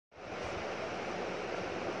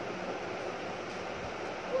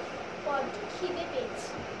বড্ড খিদে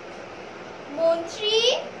পেয়েছে। মন্ত্রী,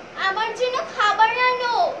 আমার জন্য খাবার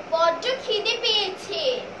আনো, বড্ড খিদে পেয়েছে।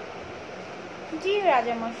 জি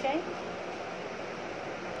রাজামশাই।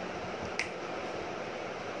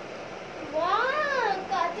 ওয়াও,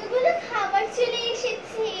 কতগুলো খাবার চলে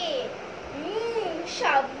এসেছে।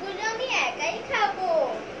 সবগুলো আমি একাই খাবো।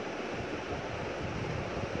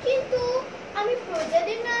 কিন্তু আমি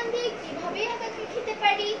প্রজাদের নাম দিয়ে কিভাবে একাকে খেতে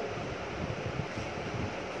পারি?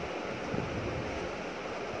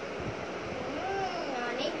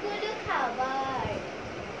 অনেকগুলো খাবার।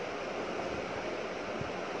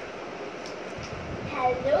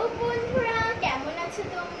 হ্যালো বন্ধুরা, কেমন আছো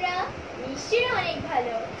তোমরা? নিশ্চয়ই অনেক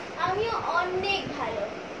ভালো। আমিও অনেক ভালো।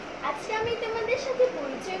 আজকে আমি তোমাদের সাথে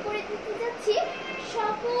পরিচয় করে দিতে যাচ্ছি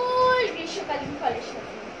সকল গ্রীষ্মকালীন ফলের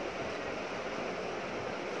সাথে।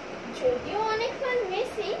 যদিও অনেক ফল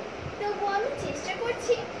মেসি, তবু আমি চেষ্টা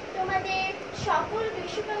করছি তোমাদের সকল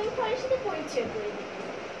গ্রীষ্মকালীন ফলের সাথে পরিচয় করে দিতে,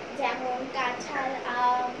 যেমন কাঁঠাল,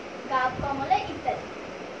 আম, গাব, কমলা ইত্যাদি।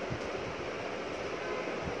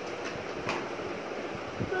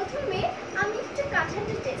 প্রথমে আমি একটু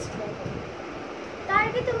কাঁঠালটা টেস্ট করব। তার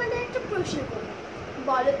আগে তোমাদের একটা প্রশ্ন করব,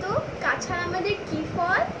 বলো তো কাঁঠাল আমাদের কি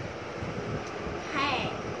ফল? হ্যাঁ,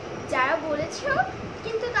 যারা বলেছো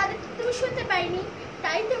কিন্তু তাদের তো তুমি শুনতে পাইনি,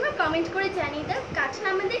 তাই তোমরা কমেন্ট করে জানিয়ে দাও কাঁঠাল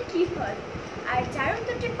আমাদের কি ফল। আর যারা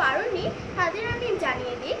উত্তরটি পারোনি তাদের আমি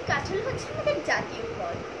জানিয়ে দিই কাঁঠাল হচ্ছে আমাদের জাতীয়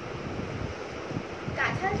ফল।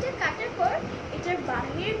 কাঁঠালটা কাটার পর এটার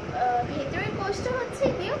বাহির ভেতরের কোষটা হচ্ছে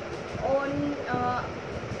গিয়ে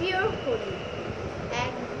পিওর হলুদ,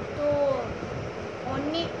 একদম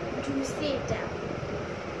অনেক জুসি এটা।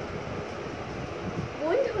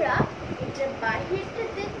 বন্ধুরা, এটার বাহিরটা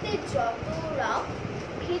দেখতে যত রাফ,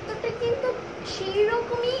 ভেতরটা কিন্তু সেই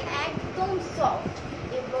রকমই একদম সফট,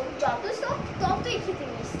 এবং যত সফট ততই খেতে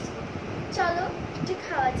মিষ্টি। চলো একটু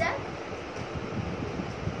খাওয়া যাক।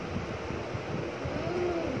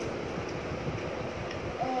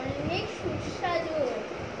 অনেক সুস্বাদু।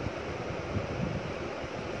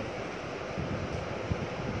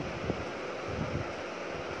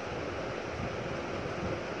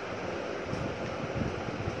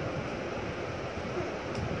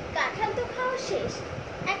 কাঁঠাল তো খাওয়া শেষ,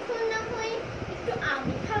 এখন না হয় একটু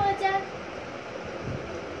আমি খাওয়া যাক।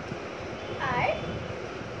 আর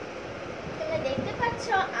তোমরা দেখতে পাচ্ছ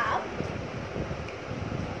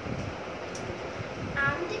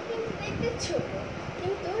আমটা কিন্তু দেখতে ছোট,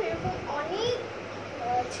 কিন্তু এরকম অনেক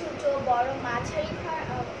ছোট বড়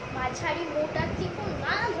মাঝারি মোটা চিকন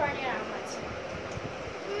নানা ধরনের আম আছে।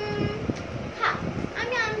 হ্যাঁ,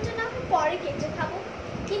 আমি আমটা না হয় পরে কেটে খাবো,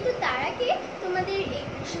 কিন্তু তার আগে তোমাদের এই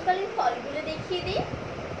গ্রীষ্মকালীন ফলগুলো দেখিয়ে দিই।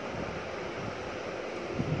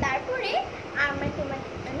 তারপরে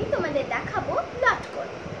আমি তোমাদের দেখাবো লটকন।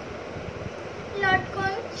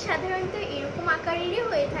 লটকন সাধারণত এরকম আকারেরই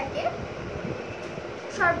হয়ে থাকে।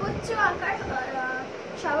 সর্বোচ্চ আকার,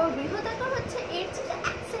 সর্ববৃহৎ আকার হচ্ছে এর চেয়ে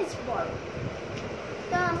 1 সাইজ বড়।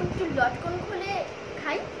 তা আমি একটু লটকন খুলে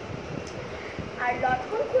খাই। আর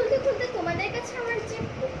লটকন খুলতে খুলতে তোমাদের কাছে আমার যে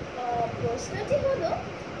প্রশ্নটি হলো,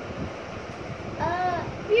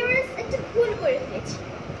 ভিউয়ার্স, একটা ভুল করে ফেলেছি।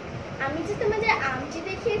 আমি যে তোমাদের আমটি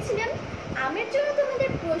দেখিয়েছিলাম, আমের জন্য তোমাদের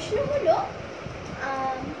প্রশ্ন হলো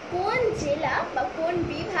কোন জেলা বা কোন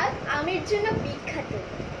বিভাগ আমের জন্য বিখ্যাত?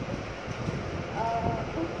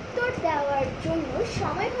 উত্তর দেওয়ার জন্য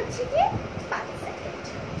সময় হচ্ছে কি 5 সেকেন্ড।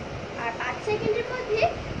 আর 5 সেকেন্ডের মধ্যে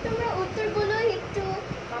তোমরা উত্তরগুলো একটু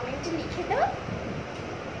কমেন্টে লিখে দাও।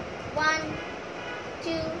 1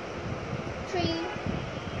 2 3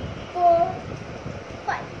 4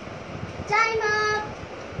 5। Time up.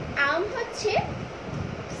 আম হচ্ছে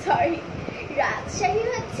রাজশাহী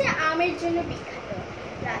হচ্ছে আমের জন্য বিখ্যাত।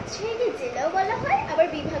 রাজশাহীকে জেলাও বলা হয়, আবার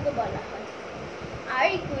বিভাগও বলা হয়। আর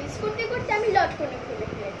এই কুইজ করতে করতে আমি লটকনে খুলে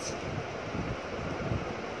ফেলেছি।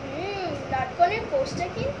 লটকনের কোষটা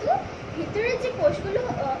কিন্তু ভিতরে যে কোষগুলো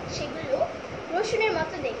সেগুলো রসুনের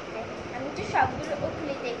মতো দেখতে। আমি তো সবগুলো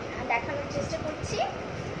খুলে দেখানোর চেষ্টা করছি।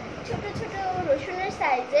 ছোট ছোট রসুনের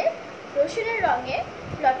সাইজের, রসুনের রঙের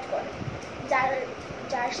লটকন,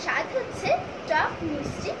 যার স্বাদ হচ্ছে টক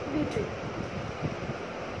মিষ্টি বিটরুট।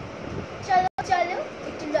 চলো চলো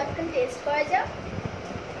একটু লটকন টেস্ট করা যাক।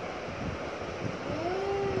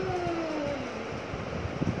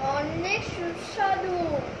 অনেক সুস্বাদু।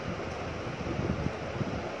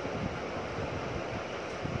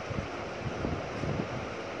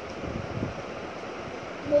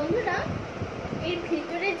 বন্ধুরা, এর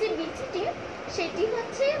ভিতরে যে বিচিটি সেটি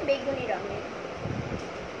হচ্ছে বেগুনি রঙের।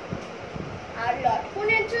 আর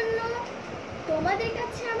লটকনের জন্য তোমাদের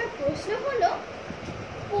কাছে আমার প্রশ্ন হলো,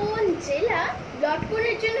 কোন জেলা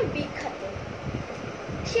লটকনের জন্য বিখ্যাত?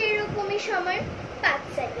 সেই রকমই সময় 5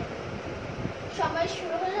 সেকেন্ড। সময়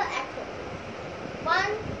শুরু হলো এখন।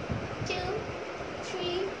 1 2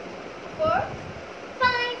 3 4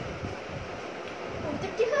 5।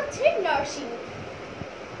 উত্তরটি হচ্ছে নরসিংহ।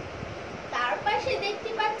 তার পাশে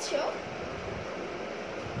দেখতে পাচ্ছ,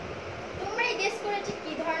 তোমরা গেস করেছো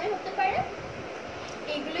কি ধরনের হতে পারে?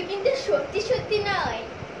 এগুলো কিন্তু সত্যি সত্যি নয়,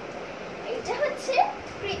 এটা হচ্ছে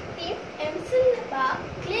কৃত্রিম এমসিল বা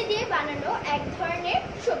ক্লে দিয়ে বানানো এক ধরনের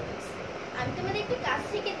শোপিস। আমি তোমাদের একটু কাছ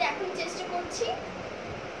থেকে দেখানোর চেষ্টা করছি।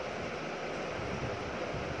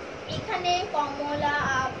 এখানে কমলা,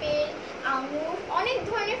 আপেল, আঙুর অনেক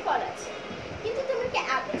ধরনের ফল আছে, কিন্তু তোমরা কি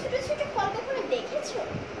এত ছোট ছোট ফল কখনো দেখেছো?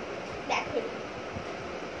 দেখো,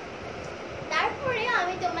 তারপরে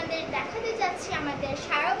আমি তোমাদের দেখাতে যাচ্ছি আমাদের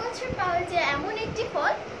সারা বছর পাওয়া যায় এমন একটি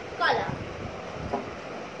ফল, কলা।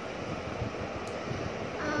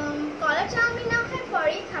 কলাটা আমি না হয়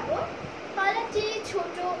পরেই খাবো। কলাটি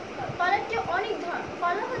ছোট, কলাটি অনেক ধরনের,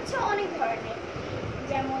 কলা হচ্ছে অনেক ধরনের,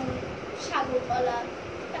 যেমন সাগর কলা,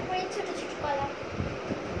 তারপরে ছোট ছোট কলা।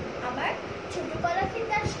 আমার ছোট কলা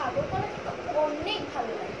খেতে আর সাগর কলা খেতে অনেক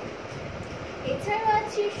ভালো লাগে। এছাড়াও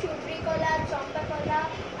আছে সুপ্রি কলা, চম্পা কলা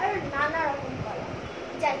আর নানা রকম কলা।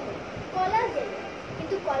 যাই হোক, কলা গেল,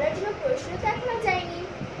 কিন্তু কলার জন্য প্রশ্ন তো এখনো যায়নি।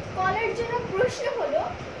 কলার জন্য প্রশ্ন হলো,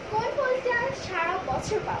 কোন ফলটা সারা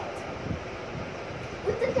বছর পাওয়া যায়?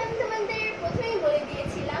 উত্তরটা আমি তোমাদের প্রথমেই বলে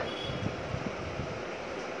দিয়েছিলাম।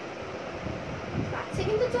 বাচ্চা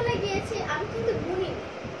কিন্তু চলে গিয়েছে, আমি কিন্তু গুনিনি।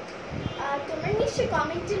 তোমরা নিশ্চয়ই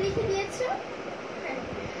কমেন্টে লিখে দিয়েছো।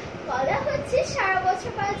 কলা হচ্ছে সারা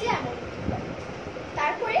বছর পাওয়া যায় এমন একটি ফল।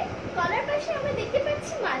 তারপরে কলার পাশে আমরা দেখতে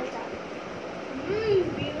পাচ্ছি মালটা।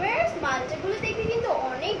 ভিউয়ার্স, মালটাগুলো দেখতে কিন্তু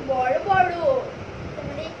অনেক বড় বড়।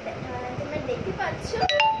 তোমরা দেখতে পাচ্ছ।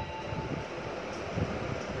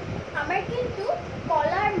 আমার কিন্তু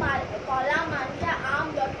কলা, মালটা, আম,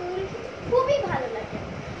 লটকনগুলো খুবই ভালো লাগে।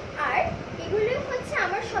 আর এগুলো হচ্ছে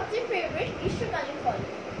আমার সবচেয়ে ফেভারিট গ্রীষ্মকালীন ফল।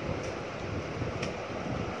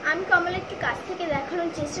 আমি কমলা একটু কাছ থেকে দেখানোর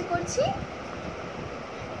চেষ্টা করছি।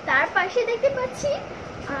 তার পাশে দেখতে পাচ্ছি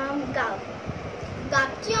গাব।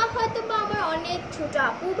 গাবটি হয়তো বা আমার অনেক ছোট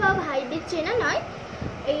আপু বা ভাইদের চেনা নয়।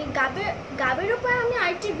 এই গাবের উপর আমি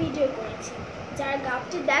আরেকটি ভিডিও করেছি। যারা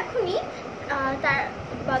গাবটি দেখোনি, তার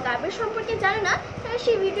বা গাবের সম্পর্কে জানো না, তারা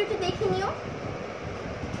সেই ভিডিওটি দেখে নিও।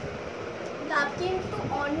 গাব কিন্তু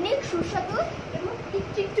অনেক সুস্বাদু এবং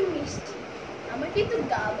একটু একটু মিষ্টি। আমার কিন্তু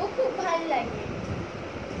গাবও খুব ভালো লাগে।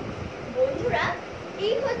 বন্ধুরা,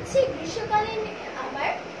 এই হচ্ছে গ্রীষ্মকালীন আমার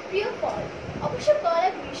প্রিয় ফল। অবশ্য কলা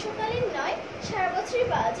গ্রীষ্মকালীন নয়, সারা বছরই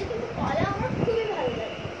পাওয়া যায়, কিন্তু কলা আমার খুবই ভালো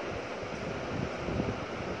লাগে।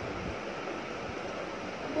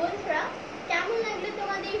 বন্ধুরা, কেমন লাগলো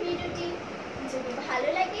তোমাদের ভিডিওটি? যদি ভালো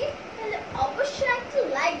লাগে তাহলে অবশ্যই একটু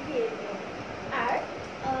লাইক দিয়ে দিও। আর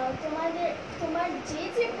তোমার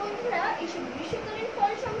যে বন্ধুরা এইসব গ্রীষ্মকালীন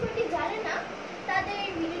ফল সম্পর্কে জানে না, তাদের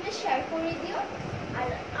ভিডিওটা শেয়ার করে দিও। আর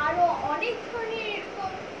আরো অনেক ধরনের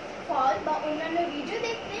এরকম ফল বা অন্যান্য ভিডিও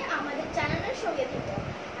দেখতে আমাদের চ্যানেলের সঙ্গে থেকো।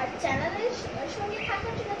 আর চ্যানেলের সঙ্গে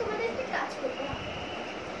থাকার জন্য তোমাদের একটি কাজ করতে হবে।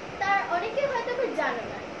 তার অনেকে হয়তো জানো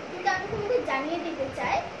না, কিন্তু আমি তোমাদের জানিয়ে দিতে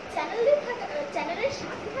চাই, চ্যানেলের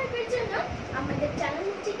সাথে থাকার